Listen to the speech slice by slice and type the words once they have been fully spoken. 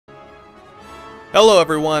Hello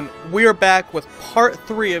everyone, we are back with part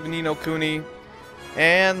 3 of Ni no Kuni,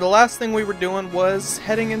 and the last thing we were doing was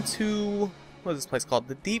heading into, what is this place called?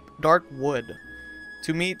 The Deep Dark Wood,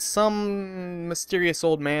 to meet some mysterious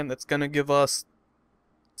old man that's gonna give us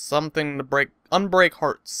something to unbreak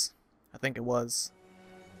hearts, I think it was.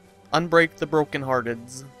 Unbreak the broken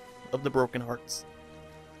hearteds of the broken hearts.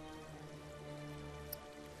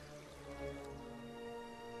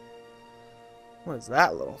 What is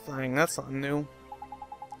that little thing? That's something new.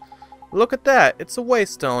 Look at that! It's a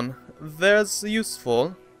waystone. That's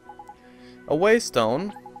useful. A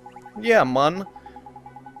waystone? Yeah, man.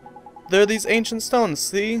 They're these ancient stones,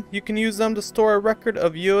 see? You can use them to store a record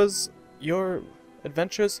of your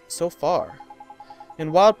adventures so far.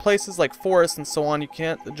 In wild places like forests and so on, you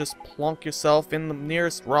can't just plonk yourself in the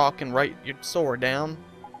nearest rock and write your story down.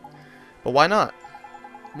 But why not?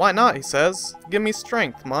 Why not, he says. Give me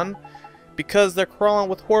strength, man. Because they're crawling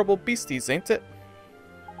with horrible beasties, ain't it?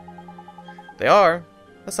 They are?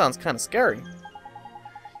 That sounds kinda scary.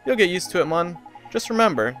 You'll get used to it, man. Just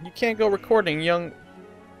remember, you can't go recording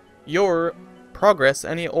your progress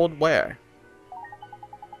any old way.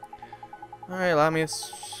 Alright, let me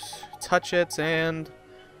touch it and...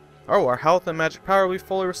 Oh, our health and magic power will be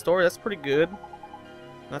fully restored. That's pretty good.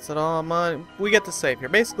 That's it all, man. We get to save here.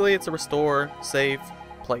 Basically, it's a restore, save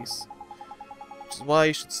place. Which is why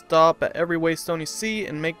you should stop at every waystone you see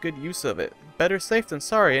and make good use of it. Better safe than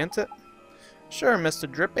sorry, ain't it? Sure, Mr.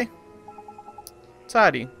 Drippy.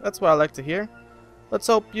 Tidy. That's what I like to hear. Let's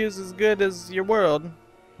hope you's as good as your world.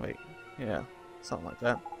 Wait, yeah, something like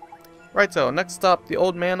that. Righto, next stop, the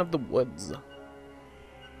old man of the woods.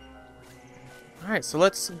 Alright, so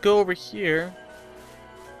let's go over here.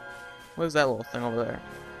 What is that little thing over there?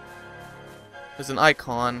 There's an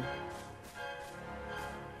icon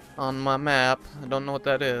on my map. I don't know what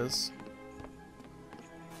that is.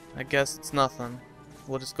 I guess it's nothing.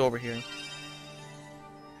 We'll just go over here.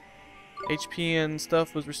 HP and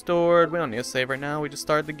stuff was restored. We don't need to save right now. We just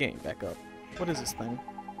started the game back up. What is this thing?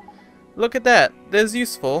 Look at that. That is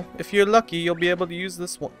useful. If you're lucky, you'll be able to use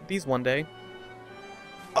these one day.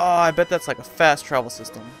 Oh, I bet that's like a fast travel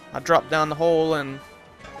system. I dropped down the hole and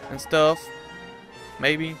stuff.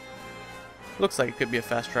 Maybe. Looks like it could be a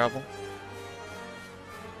fast travel.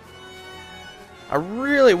 I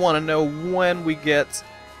really want to know when we get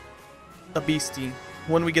a beastie.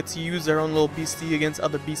 When we get to use our own little beastie against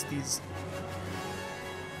other beasties.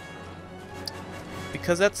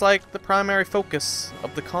 Because that's like the primary focus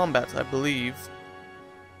of the combat, I believe.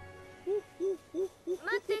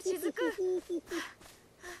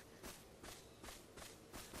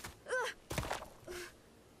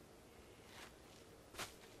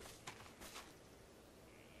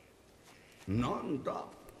 Nanda,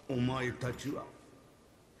 omae tachi wa?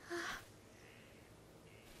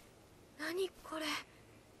 何これ。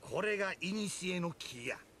これが古の木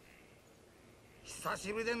や。久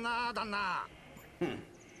しぶりでんな、旦那。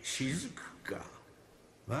雫か。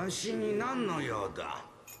わしに何の用だ。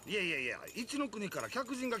いやいやいや、一の国から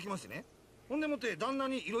客人が来ましてね。ほんでもって旦那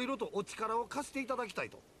にいろいろとお力を貸していただきたい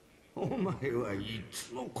と。お前はい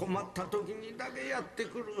つも困った時にだけやって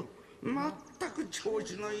くる。全く調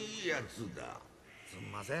子のいいやつだ。す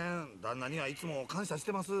んません、旦那にはいつも感謝し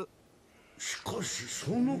てます。しかし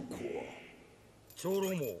その子は長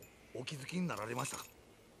老もお気づきになられましたか。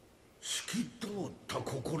透き通った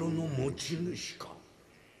心の持ち主か。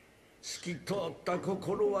透き通った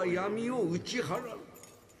心は闇を打ち払う。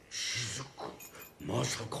雫、ま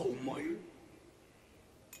さかお前。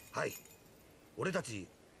はい、俺たち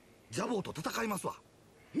ジャボーと戦いますわ。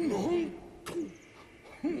なんと。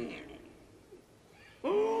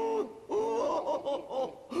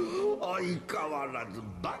相変わらず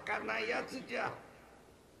バカなやつじゃ。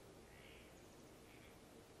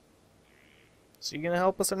So you gonna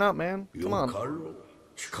help us or not, man? Come on.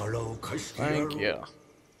 力を貸してやろう。 Thank you.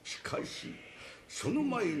 しかし、その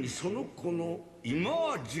前にその子のイマ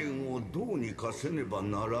ージェンをどうにかせねば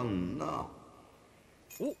ならんな。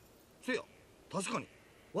お、せや、確かに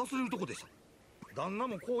忘れるとこでした。旦那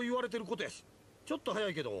もこう言われてることやし。ちょっと早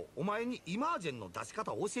いけど、お前にイマージェンの出し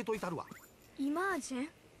方を教えといたるわ。イマージェン。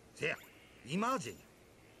せや、イマージェンや。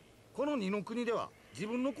この二の国では自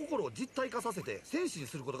分の心を実体化させて戦士に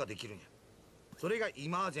することができるんや。それがイ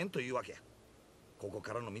マージェンというわけや。ここ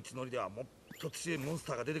からの道のりではもっと強いモンス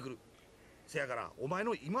ターが出てくる。せやからお前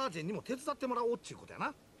のイマージェンにも手伝ってもらおうっちゅうことや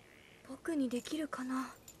な。僕にできるかな。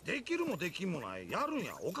できるもできんもない。やるん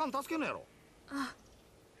や。おかん助けんのやろ。あ、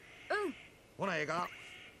うん。ほなええか。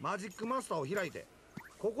マジックマスターを開いて、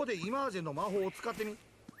ここでイマージェンの魔法を使ってみ。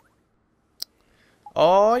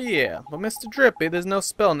Oh yeah, but Mr. Drippy, there's no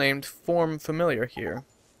spell named Form Familiar here.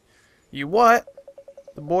 You what?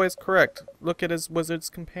 The boy is correct. Look at his wizard's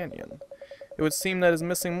companion. It would seem that is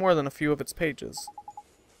missing more than a few of its pages.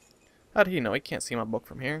 How did he know? He can't see my book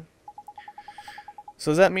from here.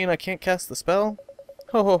 So does that mean I can't cast the spell?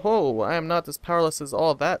 Ho ho ho, I am not as powerless as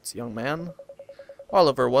all that, young man.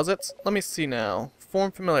 Oliver, was it? Let me see now.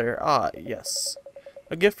 Form familiar. Ah, yes.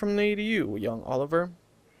 A gift from me to you, young Oliver.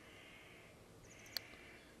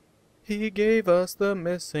 He gave us the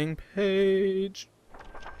missing page.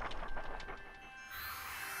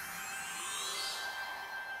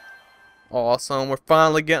 Awesome, we're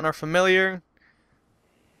finally getting our familiar.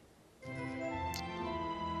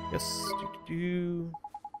 Yes,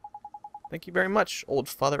 Thank you very much, old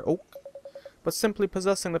Father Oak. But simply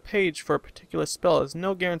possessing the page for a particular spell is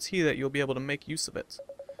no guarantee that you'll be able to make use of it.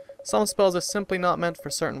 Some spells are simply not meant for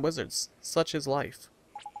certain wizards. Such is life.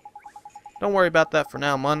 Don't worry about that for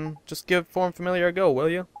now, Mun. Just give Form Familiar a go, will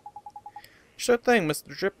you? Sure thing,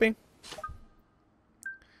 Mr. Drippy.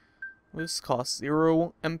 This costs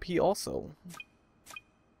 0 MP also.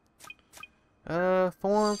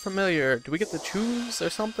 Form Familiar. Do we get to choose or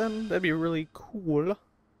something? That'd be really cool.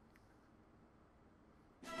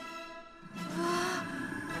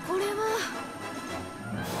 これは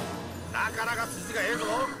なかなか筋がええぞ。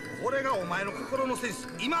これがお前の心の戦士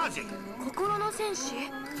イマージェン。心の戦士。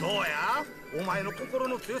そうや。お前の心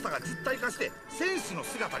の強さが実体化して戦士の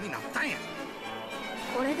姿になったんや。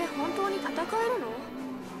これで本当に戦えるの？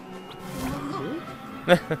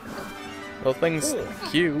 Well, things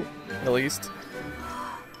cute, at least.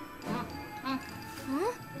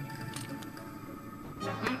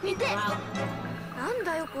 見て。なん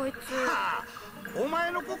だよこいつ。はあ、お前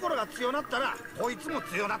の心が強なったらこいつも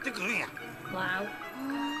強なってくるんや。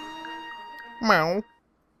Meow.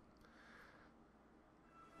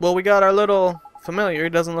 Well, we got our little familiar. He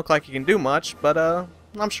doesn't look like he can do much, but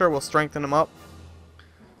I'm sure we'll strengthen him up.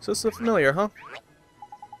 So it's a familiar, huh?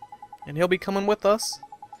 And he'll be coming with us?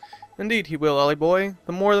 Indeed he will, Ollie boy.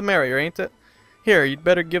 The more the merrier, ain't it? Here, you'd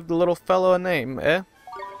better give the little fellow a name, eh?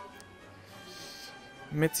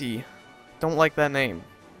 Mitzi. Don't like that name.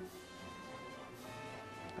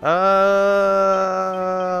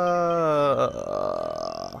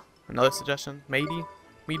 Another suggestion? Matey?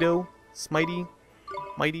 Mido? Smitey?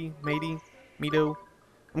 Mighty? Matey? Mido?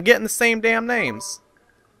 I'm getting the same damn names.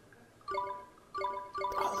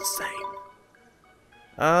 They're all the same.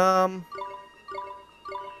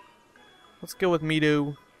 Let's go with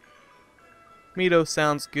Mido. Mido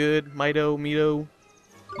sounds good. Mido, Mido.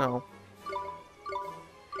 No.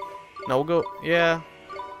 No, we'll go. Yeah.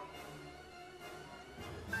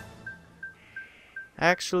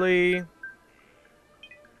 Actually,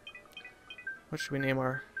 what should we name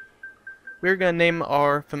our? We're gonna name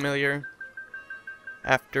our familiar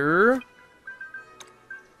after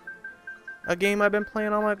a game I've been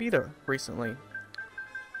playing on my Vita recently.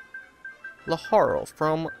 Howl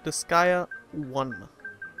from Disgaea 1.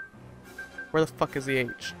 Where the fuck is the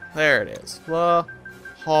H? There it is. Howl.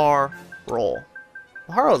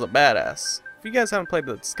 Howl's a badass. If you guys haven't played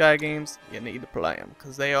the Sky games, you need to play them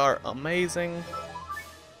because they are amazing.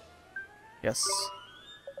 Yes.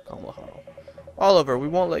 Call him Howl. Oliver, we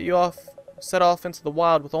won't let you set off into the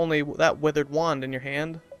wild with only that withered wand in your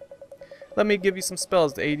hand. Let me give you some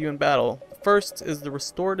spells to aid you in battle. The first is the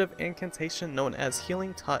restorative incantation known as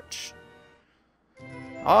Healing Touch.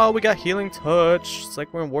 Oh, we got Healing Touch. It's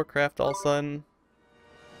like we're in Warcraft all of a sudden.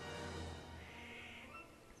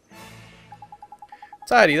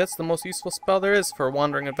 Tidy, that's the most useful spell there is for a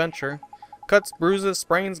wandering adventure. Cuts, bruises,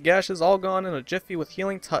 sprains, gashes, all gone in a jiffy with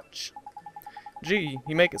Healing Touch. Gee,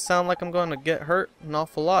 you make it sound like I'm going to get hurt an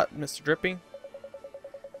awful lot, Mr. Drippy.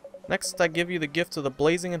 Next, I give you the gift of the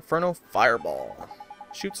Blazing Inferno Fireball.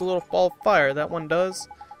 Shoots a little ball of fire, that one does.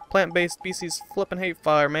 Plant-based species flippin' hate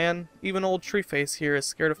fire, man. Even old Treeface here is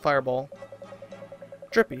scared of Fireball.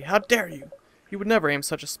 Drippy, how dare you? You would never aim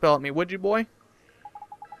such a spell at me, would you, boy?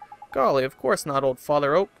 Golly, of course not, old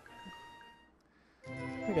Father Oak.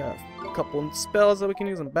 We got a couple of spells that we can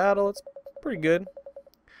use in battle. It's pretty good.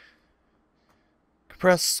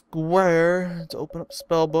 Press square to open up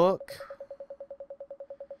spell book.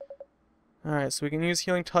 Alright, so we can use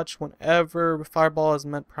Healing Touch whenever Fireball is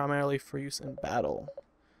meant primarily for use in battle.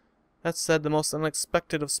 That said, the most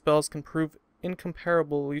unexpected of spells can prove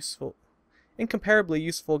incomparably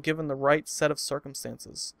useful given the right set of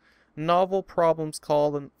circumstances. Novel problems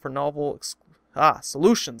call for novel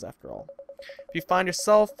solutions, after all. If you find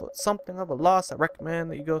yourself with something of a loss, I recommend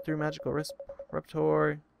that you go through Magical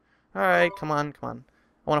Repertory. Alright, come on.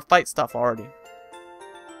 I want to fight stuff already.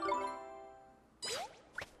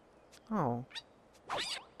 Oh.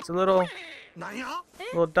 It's a little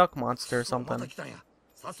duck monster or something.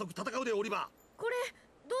 これ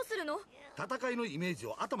どうするの？戦いのイメージ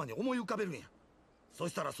を頭に思い浮かべるんや。そ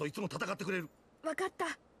したらそいつも戦ってくれる。わかった。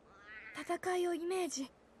戦いをイメージ。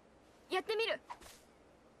やってみる。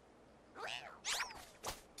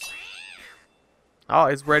Oh,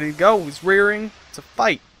 he's ready to go. He's rearing to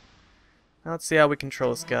fight. Now let's see how we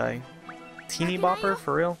control this guy. Teeny bopper,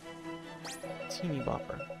 for real? Teeny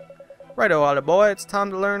bopper. Righto, otter boy, it's time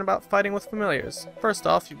to learn about fighting with familiars. First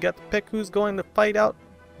off, you've got to pick who's going to fight out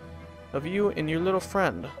of you and your little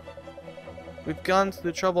friend. We've gone to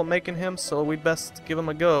the trouble of making him, so we'd best give him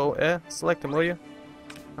a go, eh? Select him, will you?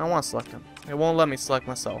 I don't want to select him. It won't let me select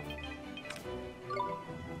myself.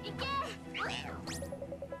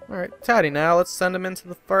 Alright, tidy now. Let's send him into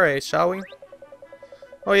the fray, shall we?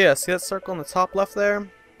 Oh yeah, see that circle in the top left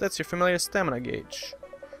there? That's your familiar stamina gauge.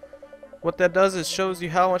 What that does is shows you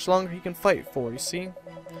how much longer he can fight for, you see?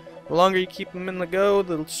 The longer you keep him in the go,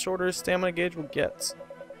 the shorter his stamina gauge will get.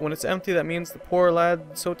 When it's empty, that means the poor lad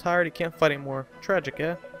is so tired he can't fight anymore. Tragic,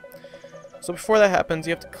 eh? So before that happens,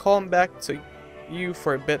 you have to call him back to you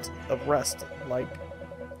for a bit of rest, like...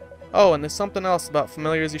 Oh, and there's something else about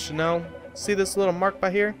familiars you should know. See this little mark by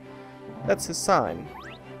here? That's his sign.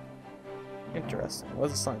 Interesting. What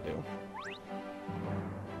does the sign do?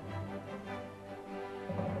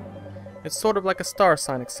 It's sort of like a star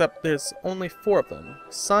sign, except there's only 4 of them.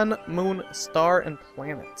 Sun, moon, star, and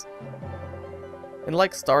planet. And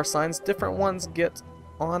like star signs, different ones get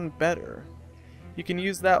on better. You can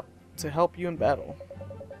use that to help you in battle.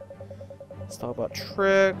 Let's talk about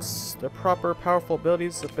tricks. Their proper powerful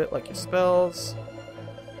abilities, a bit like your spells.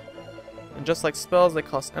 And just like spells, they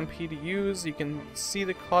cost MP to use. You can see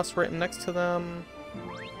the cost written next to them.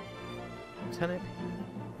 10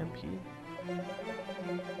 MP.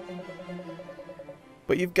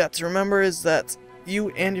 What you've got to remember is that you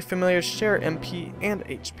and your familiars share MP and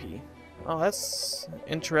HP. Oh, that's an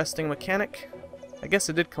interesting mechanic. I guess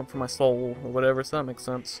it did come from my soul or whatever, so that makes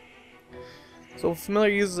sense. So if a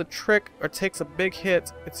familiar uses a trick or takes a big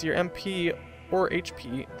hit, it's your MP or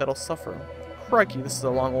HP that'll suffer. Crikey, this is a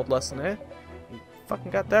long old lesson, eh? You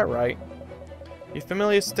fucking got that right. Your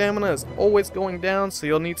familiar's stamina is always going down, so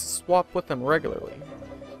you'll need to swap with them regularly.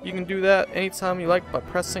 You can do that anytime you like by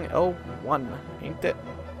pressing L1, ain't it?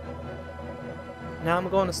 Now I'm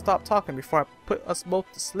going to stop talking before I put us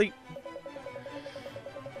both to sleep.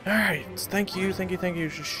 Alright, thank you.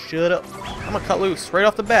 Just shut up. I'm gonna cut loose right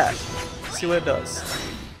off the bat. See what it does.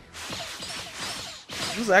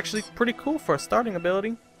 This is actually pretty cool for a starting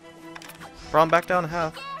ability. Brought him back down to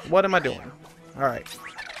half. What am I doing? Alright.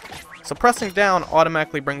 So pressing down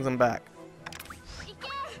automatically brings him back.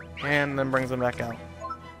 And then brings him back out.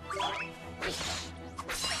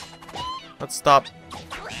 Let's stop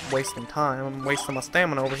wasting time. I'm wasting my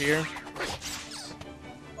stamina over here.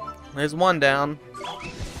 There's one down.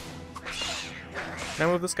 Can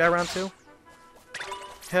I move this guy around too?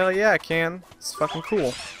 Hell yeah, I can. It's fucking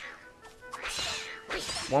cool.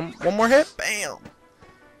 One more hit? Bam!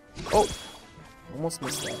 Oh! Almost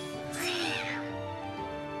missed that.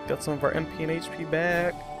 Got some of our MP and HP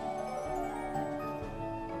back.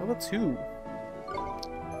 Level 2.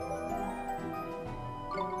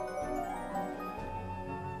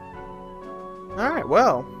 Alright,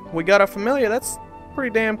 well, we got our familiar. That's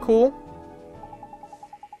pretty damn cool.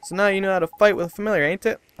 So now you know how to fight with a familiar, ain't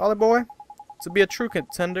it, Ollie boy? To be a true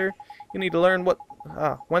contender, you need to learn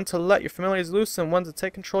when to let your familiars loose and when to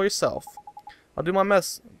take control yourself. I'll do my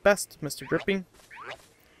best, Mr. Drippy.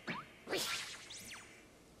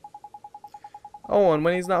 Oh, and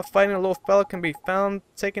when he's not fighting, a little fella can be found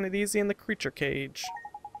taking it easy in the creature cage.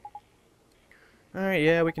 Alright,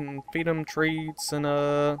 yeah, we can feed him treats and,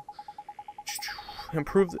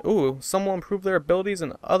 some will improve their abilities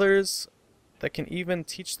and others that can even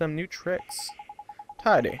teach them new tricks.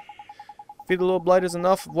 Tidy. Feed the little blighters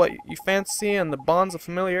enough of what you fancy and the bonds of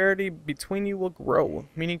familiarity between you will grow,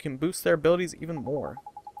 meaning you can boost their abilities even more.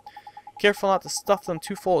 Careful not to stuff them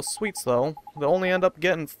too full of sweets though, they'll only end up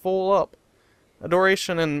getting full up.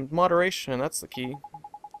 Adoration and moderation, that's the key.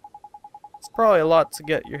 It's probably a lot to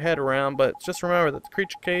get your head around, but just remember that the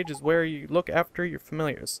creature cage is where you look after your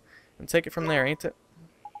familiars. And take it from there, ain't it?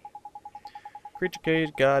 Creature cage,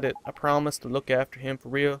 got it. I promise to look after him for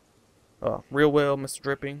real. Real well, Mr.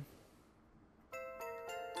 Dripping.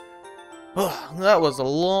 That was a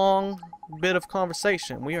long bit of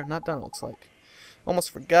conversation. We are not done, looks like. Almost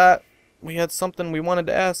forgot. We had something we wanted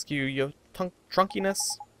to ask you, your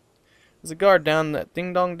trunkiness. There's a guard down that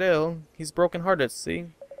ding-dong dale. He's broken-hearted, see?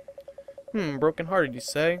 Broken-hearted, you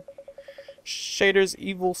say? Shader's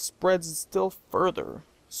evil spreads still further.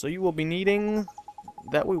 So you will be needing...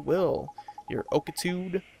 That we will. Your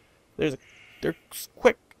okitude. They're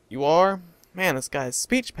quick, you are. Man, this guy's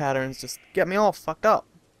speech patterns just get me all fucked up.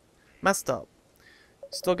 Messed up.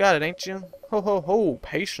 Still got it, ain't you? Ho ho ho,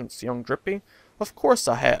 patience, young Drippy. Of course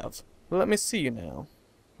I have. Let me see you now.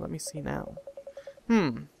 Let me see now.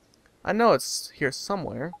 I know it's here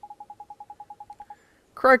somewhere.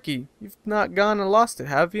 Crikey, you've not gone and lost it,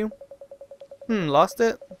 have you? Lost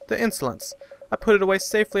it? The insolence. I put it away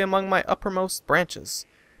safely among my uppermost branches.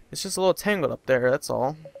 It's just a little tangled up there, that's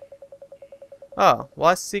all. Ah,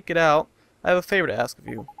 while I seek it out, I have a favor to ask of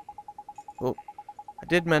you. Well, I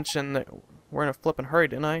did mention that we're in a flippin' hurry,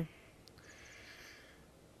 didn't I?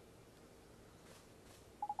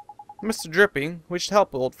 Mr. Drippy, we should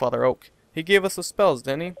help old Father Oak. He gave us the spells,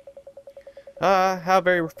 didn't he? Ah, how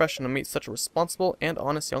very refreshing to meet such a responsible and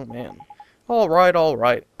honest young man.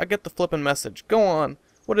 Alright, I get the flippin' message. Go on.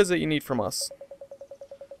 What is it you need from us?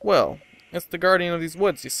 Well, it's the guardian of these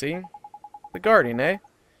woods, you see. The guardian, eh?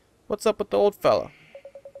 What's up with the old fella?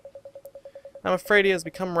 I'm afraid he has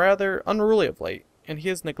become rather unruly of late, and he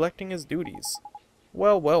is neglecting his duties.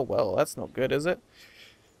 Well, that's no good, is it?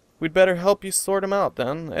 We'd better help you sort him out,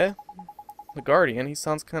 then, eh? The guardian, he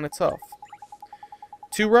sounds kinda tough.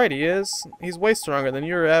 Too right he is. He's way stronger than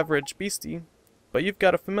your average beastie. But you've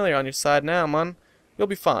got a familiar on your side now, man. You'll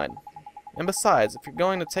be fine. And besides, if you're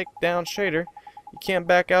going to take down Shader, you can't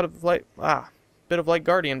back out of bit of like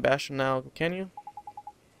guardian bashing now, can you?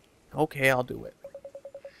 Okay, I'll do it.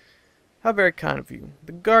 How very kind of you.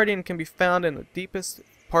 The guardian can be found in the deepest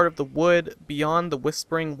part of the wood beyond the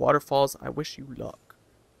whispering waterfalls. I wish you luck.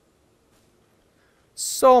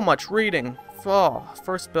 So much reading. Oh,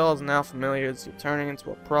 first spell is now familiars. You're turning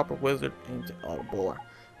into a proper wizard, ain't it? Oh, boy.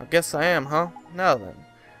 I guess I am, huh? Now then,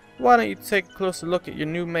 why don't you take a closer look at your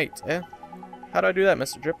new mate, eh? How do I do that,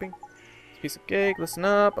 Mr. Drippy? Piece of cake, listen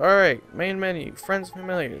up. Alright, main menu, friends and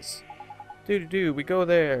familiars. We go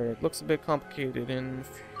there. It looks a bit complicated and...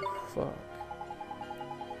 fuck.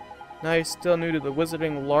 Now you're still new to the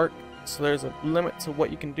wizarding lark, so there's a limit to what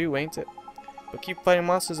you can do, ain't it? But keep fighting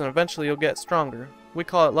monsters and eventually you'll get stronger. We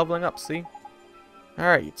call it leveling up, see?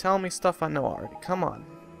 Alright, you're telling me stuff I know already. Come on.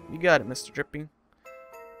 You got it, Mr. Drippy.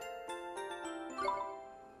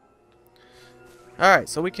 Alright,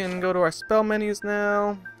 so we can go to our spell menus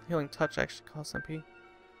now. Healing touch actually costs MP.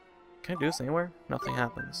 Can I do this anywhere? Nothing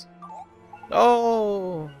happens.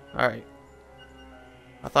 Oh! Alright.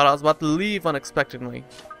 I thought I was about to leave unexpectedly.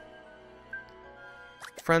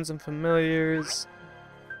 Friends and familiars.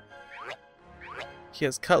 He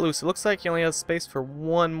has cut loose. It looks like he only has space for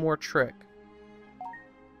one more trick.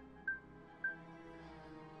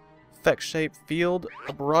 Effect shape field.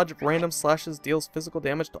 A barrage of random slashes deals physical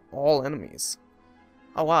damage to all enemies.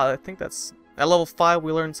 Oh wow, I think that's... At level 5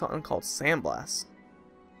 we learned something called Sandblast.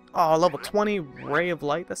 Oh, level 20 Ray of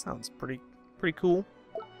Light. That sounds pretty cool.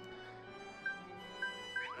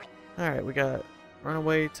 Alright, we got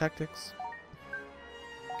Runaway Tactics.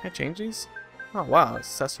 Can I change these? Oh wow,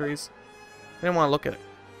 accessories. I didn't want to look at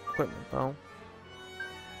equipment though.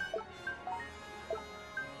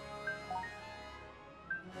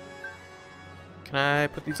 Can I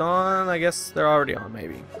put these on? I guess they're already on,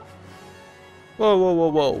 maybe. Whoa.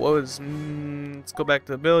 What was... let's go back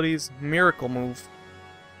to abilities. Miracle move.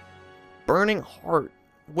 Burning Heart.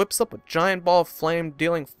 Whips up a giant ball of flame,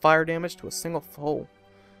 dealing fire damage to a single foe.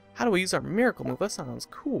 How do we use our miracle move? That sounds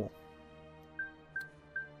cool.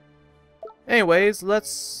 Anyways,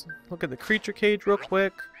 let's look at the creature cage real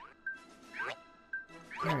quick.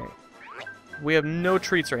 Alright. We have no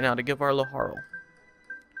treats right now to give our Howl.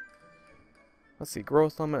 Let's see,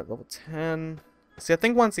 growth limit, level 10. See, I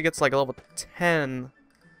think once he gets like a level 10,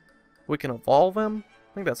 we can evolve him.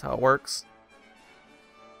 I think that's how it works.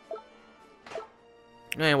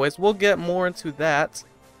 Anyways, we'll get more into that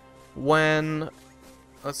when...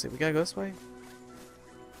 Let's see, we gotta go this way?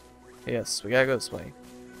 Yes, we gotta go this way.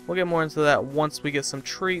 We'll get more into that once we get some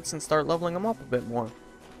treats and start leveling them up a bit more.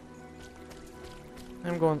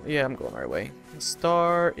 I'm going the right way. The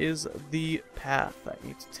star is the path I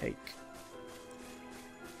need to take.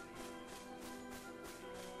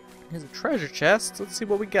 Here's a treasure chest. Let's see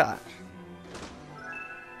what we got.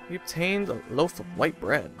 We obtained a loaf of white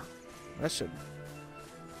bread. That should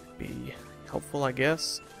be helpful, I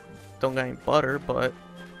guess. Don't got any butter, but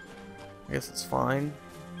I guess it's fine.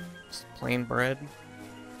 Just plain bread.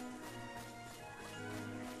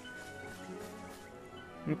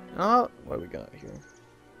 Oh, what do we got here?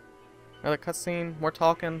 Another cutscene, more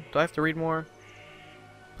talking. Do I have to read more?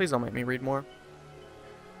 Please don't make me read more.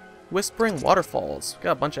 Whispering Waterfalls. We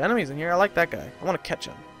got a bunch of enemies in here. I like that guy. I want to catch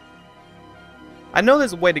him. I know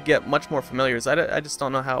there's a way to get much more familiars. I just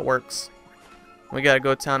don't know how it works. We gotta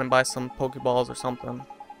go to town and buy some Pokeballs or something.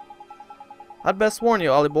 I'd best warn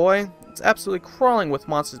you, Ollie boy. It's absolutely crawling with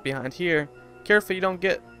monsters behind here. Careful you don't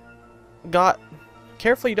get got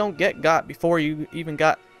before you even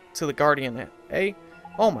got to the Guardian, eh?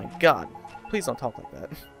 Oh my god. Please don't talk like that.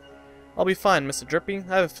 I'll be fine, Mr. Drippy.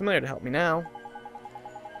 I have a familiar to help me now.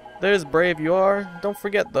 There's brave you are. Don't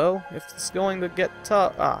forget though, if the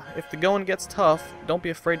going gets tough, don't be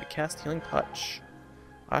afraid to cast Healing Touch.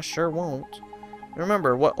 I sure won't.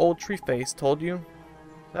 Remember what old Tree Face told you?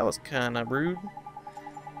 That was kinda rude.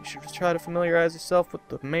 You should try to familiarize yourself with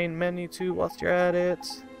the main menu too whilst you're at it.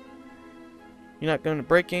 You're not going to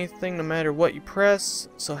break anything no matter what you press,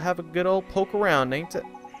 so have a good old poke around, ain't it?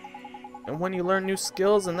 And when you learn new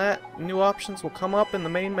skills and that, new options will come up in the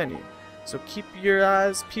main menu. So keep your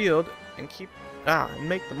eyes peeled and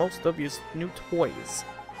make the most of your new toys.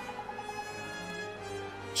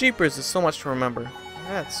 Jeepers is so much to remember.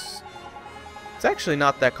 It's actually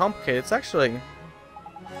not that complicated. It's actually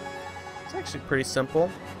pretty simple.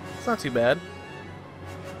 It's not too bad.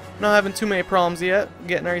 Not having too many problems yet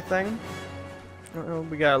getting everything.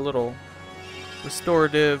 We got a little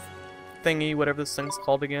restorative thingy, whatever this thing's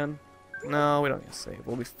called again. No, we don't need to save.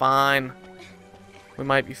 We'll be fine. We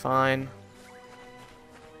might be fine.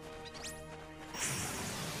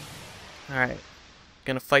 Alright.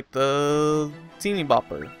 Gonna fight the Teeny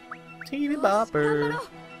Bopper. Teeny Bopper.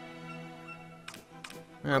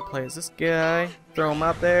 I'm gonna play as this guy. Throw him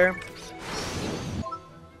out there.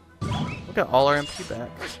 We got all our MP back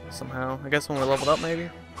somehow. I guess when we're leveled up, maybe.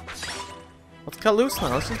 Let's cut loose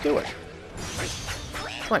now. Let's just do it.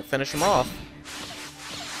 This might finish him off.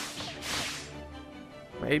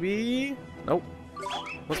 Maybe. Nope.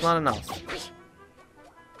 Was not enough.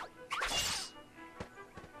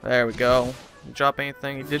 There we go. Did he drop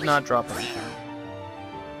anything? He did not drop anything.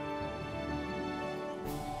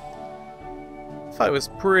 Fight was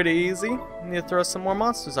pretty easy. We need to throw some more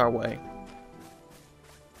monsters our way.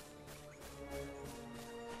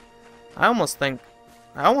 I almost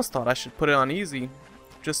thought I should put it on easy,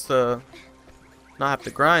 just to not have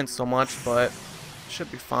to grind so much, but it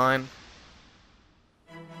should be fine.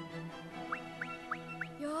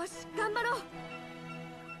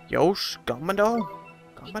 Yosh, Gambado.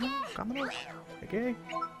 Okay.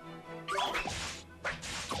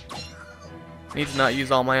 Need to not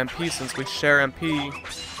use all my MP since we share MP.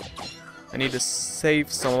 I need to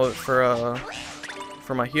save some of it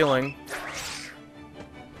for my healing.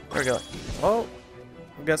 There we go. Oh,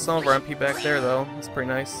 we got some of our MP back there though. That's pretty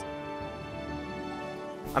nice.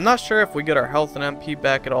 I'm not sure if we get our health and MP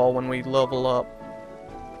back at all when we level up.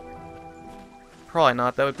 Probably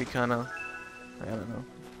not. That would be kind of, I don't know.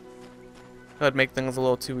 That would make things a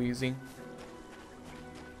little too easy.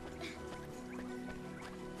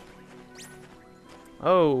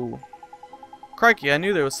 Oh. Crikey, I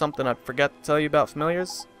knew there was something I'd forgot to tell you about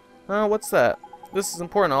familiars. Oh, what's that? This is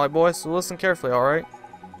important, Ollie boy, so listen carefully, alright?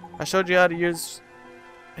 I showed you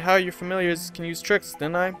how your familiars can use tricks,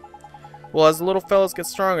 didn't I? Well, as the little fellas get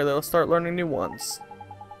stronger, they'll start learning new ones.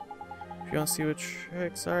 If you want to see what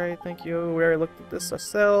tricks, alright, thank you. We already looked at this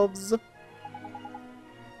ourselves.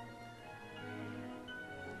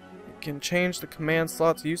 Can change the command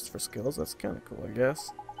slots used for skills. That's kind of cool, I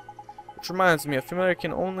guess. Which reminds me, a familiar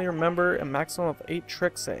can only remember a maximum of 8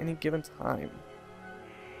 tricks at any given time.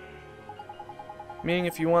 Meaning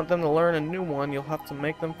if you want them to learn a new one, you'll have to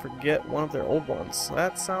make them forget one of their old ones.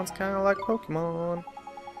 That sounds kind of like Pokemon.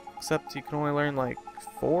 Except you can only learn like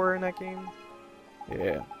 4 in that game.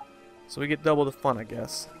 Yeah. So we get double the fun, I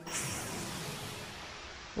guess.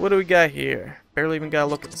 What do we got here? Barely even got to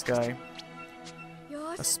look at this guy.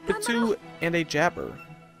 A Spitu and a Jabber.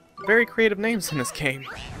 Very creative names in this game.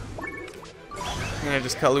 I'm gonna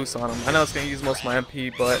just cut loose on him. I know it's gonna use most of my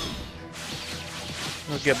MP, but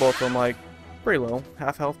I'll get both of them like pretty low.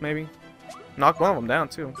 Half health maybe. Knock one of them down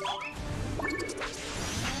too.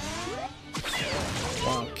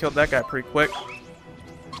 Wow, killed that guy pretty quick.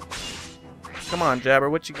 Come on, Jabber,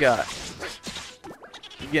 what you got?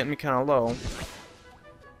 You're getting me kinda low.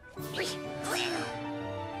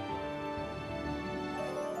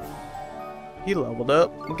 He leveled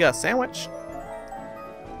up. We got a sandwich.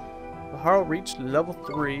 The Howl reached level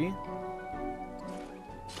 3.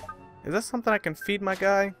 Is that something I can feed my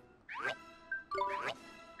guy?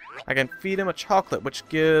 I can feed him a chocolate, which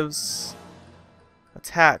gives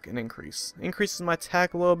attack an increase. Increases my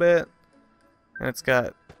attack a little bit. And it's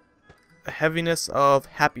got a heaviness of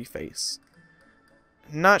happy face.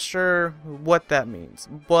 Not sure what that means,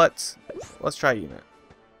 but let's try eating it.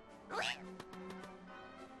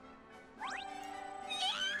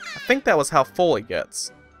 I think that was how full he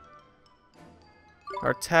gets.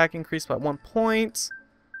 Our attack increased by 1 point.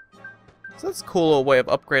 So that's a cool little way of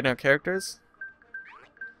upgrading our characters.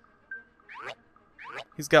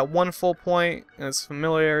 He's got 1 full point, and his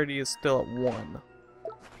familiarity is still at 1.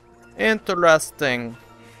 Interesting.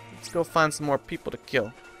 Let's go find some more people to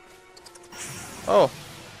kill. Oh.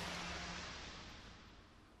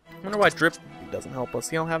 I wonder why Drip doesn't help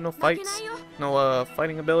us. He don't have no fights? No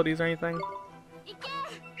fighting abilities or anything?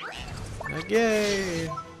 Yay!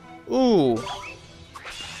 Ooh!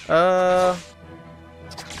 How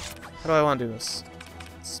do I want to do this?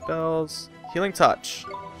 Spells. Healing Touch.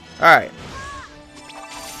 Alright.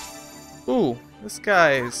 Ooh, this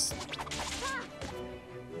guy's...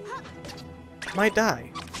 might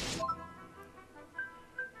die.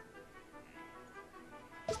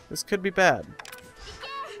 This could be bad.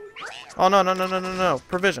 Oh, no, no, no, no, no, no.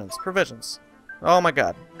 Provisions, provisions. Oh my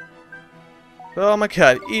god. Oh my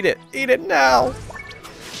god, eat it. Eat it now!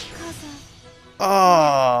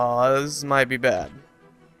 Oh, this might be bad.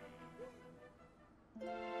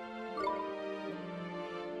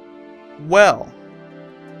 Well,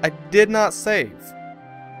 I did not save.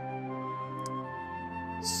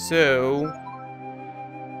 So,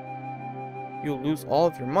 you'll lose all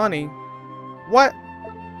of your money. What?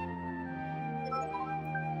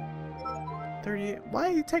 38. Why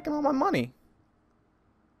are you taking all my money?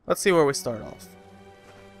 Let's see where we start off.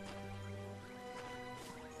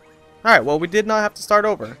 Alright, well, we did not have to start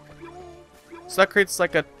over. So that creates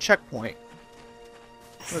like a checkpoint.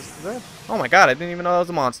 What is that? Oh my god, I didn't even know that was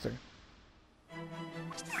a monster.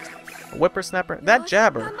 A whippersnapper. That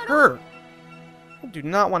jabber. Her. I do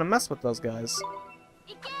not want to mess with those guys.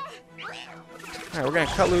 Alright, we're going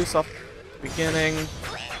to cut loose off the beginning.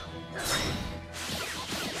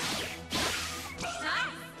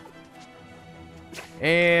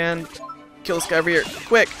 And kill this guy over here.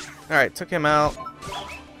 Quick. Alright, took him out.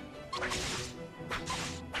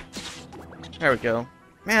 There we go.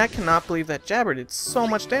 Man, I cannot believe that jabber did so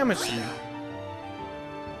much damage to me.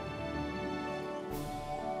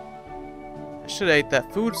 I should have ate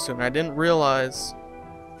that food sooner. I didn't realize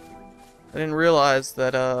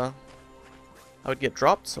that I would get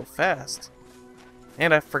dropped so fast.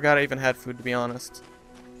 And I forgot I even had food, to be honest.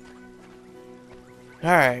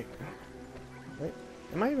 Alright. Wait,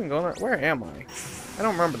 am I even going there? Where am I? I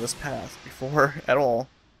don't remember this path before at all.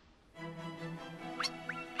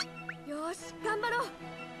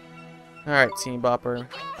 Alright, Team Bopper.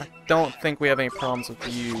 I don't think we have any problems with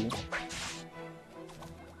you.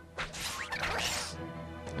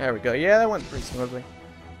 There we go. Yeah, that went pretty smoothly.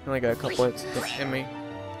 Only got a couple hits in me.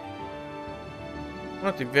 I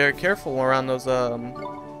have to be very careful around those, I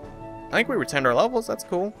think we retained our levels. That's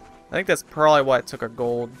cool. I think that's probably why it took our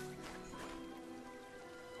gold.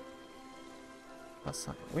 That's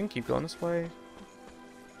not, we can keep going this way.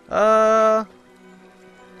 I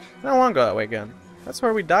don't want to go that way again. That's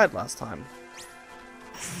where we died last time.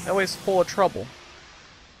 That way's full of trouble.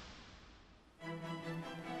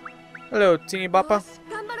 Hello, Teeny Boppa.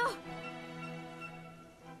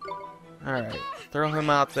 Alright, throw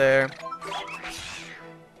him out there.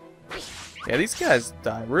 Yeah, these guys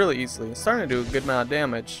die really easily. It's starting to do a good amount of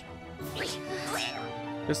damage.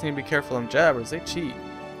 Just need to be careful of them jabbers. They cheat.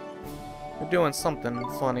 They're doing something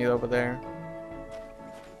funny over there.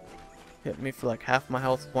 Hit me for like half my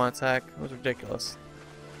health with one attack. It was ridiculous.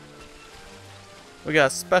 We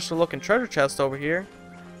got a special looking treasure chest over here.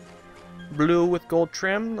 Blue with gold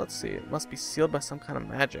trim. Let's see. It must be sealed by some kind of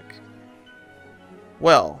magic.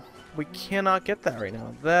 Well, we cannot get that right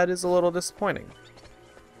now. That is a little disappointing.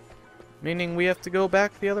 Meaning we have to go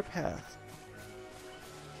back the other path.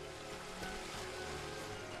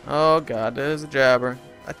 Oh god, there's a jabber.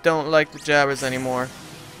 I don't like the jabbers anymore.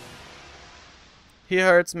 He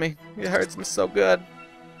hurts me. He hurts me so good.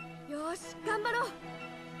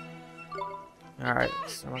 Alright,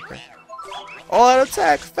 so okay. All out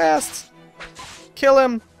attack, fast! Kill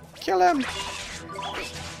him! Kill him!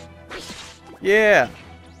 Yeah!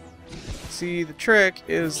 See, the trick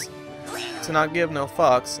is to not give no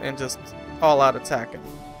fucks and just all out attack him.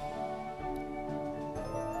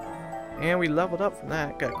 And we leveled up from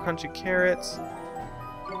that. Got crunchy carrots.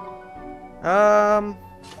 I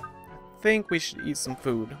think we should eat some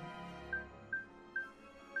food.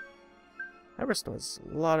 That restores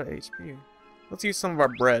a lot of HP. Let's use some of our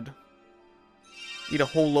bread. Eat a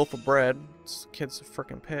whole loaf of bread. This kid's a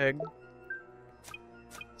freaking pig.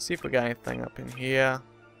 See if we got anything up in here.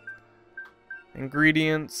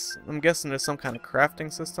 Ingredients. I'm guessing there's some kind of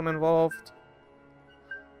crafting system involved.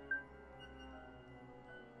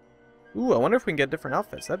 Ooh, I wonder if we can get different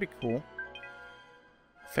outfits. That'd be cool.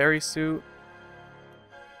 Fairy suit.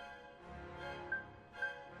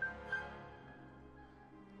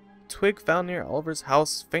 Twig found near Oliver's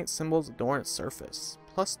house. Faint symbols adorn its surface.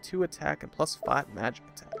 +2 attack and +5 magic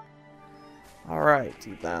attack.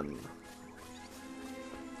 Alrighty then.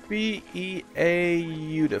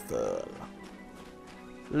 Beautiful.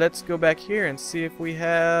 Let's go back here and see if we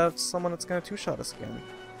have someone that's gonna two-shot us again.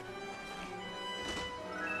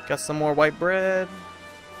 Got some more white bread.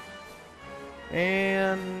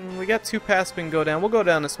 And we got 2 paths we can go down. We'll go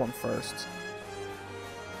down this one first.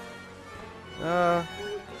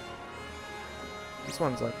 This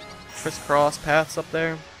one's like crisscross paths up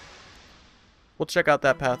there. We'll check out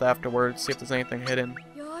that path afterwards, see if there's anything hidden.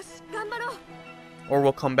 よし頑張ろう Or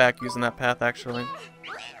we'll come back using that path actually.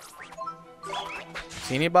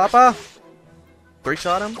 Teeny Boppa?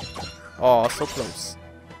 3-shot him? Oh, so close.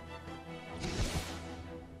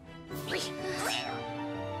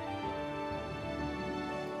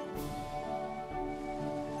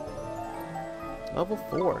 Level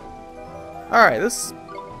 4. Alright, this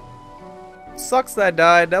sucks that I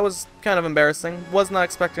died. That was kind of embarrassing. Was not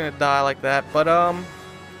expecting to die like that, but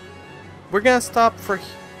we're gonna stop for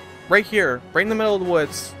right here, right in the middle of the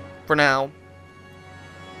woods for now.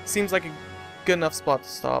 Seems like a good enough spot to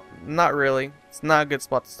stop. Not really. It's not a good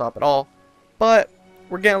spot to stop at all. But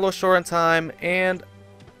we're getting a little short on time, and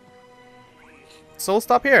so we'll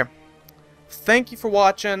stop here. Thank you for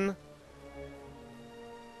watching.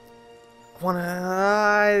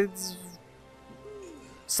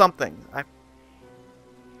 Something. I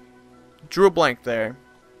drew a blank there.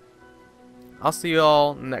 I'll see you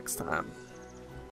all next time.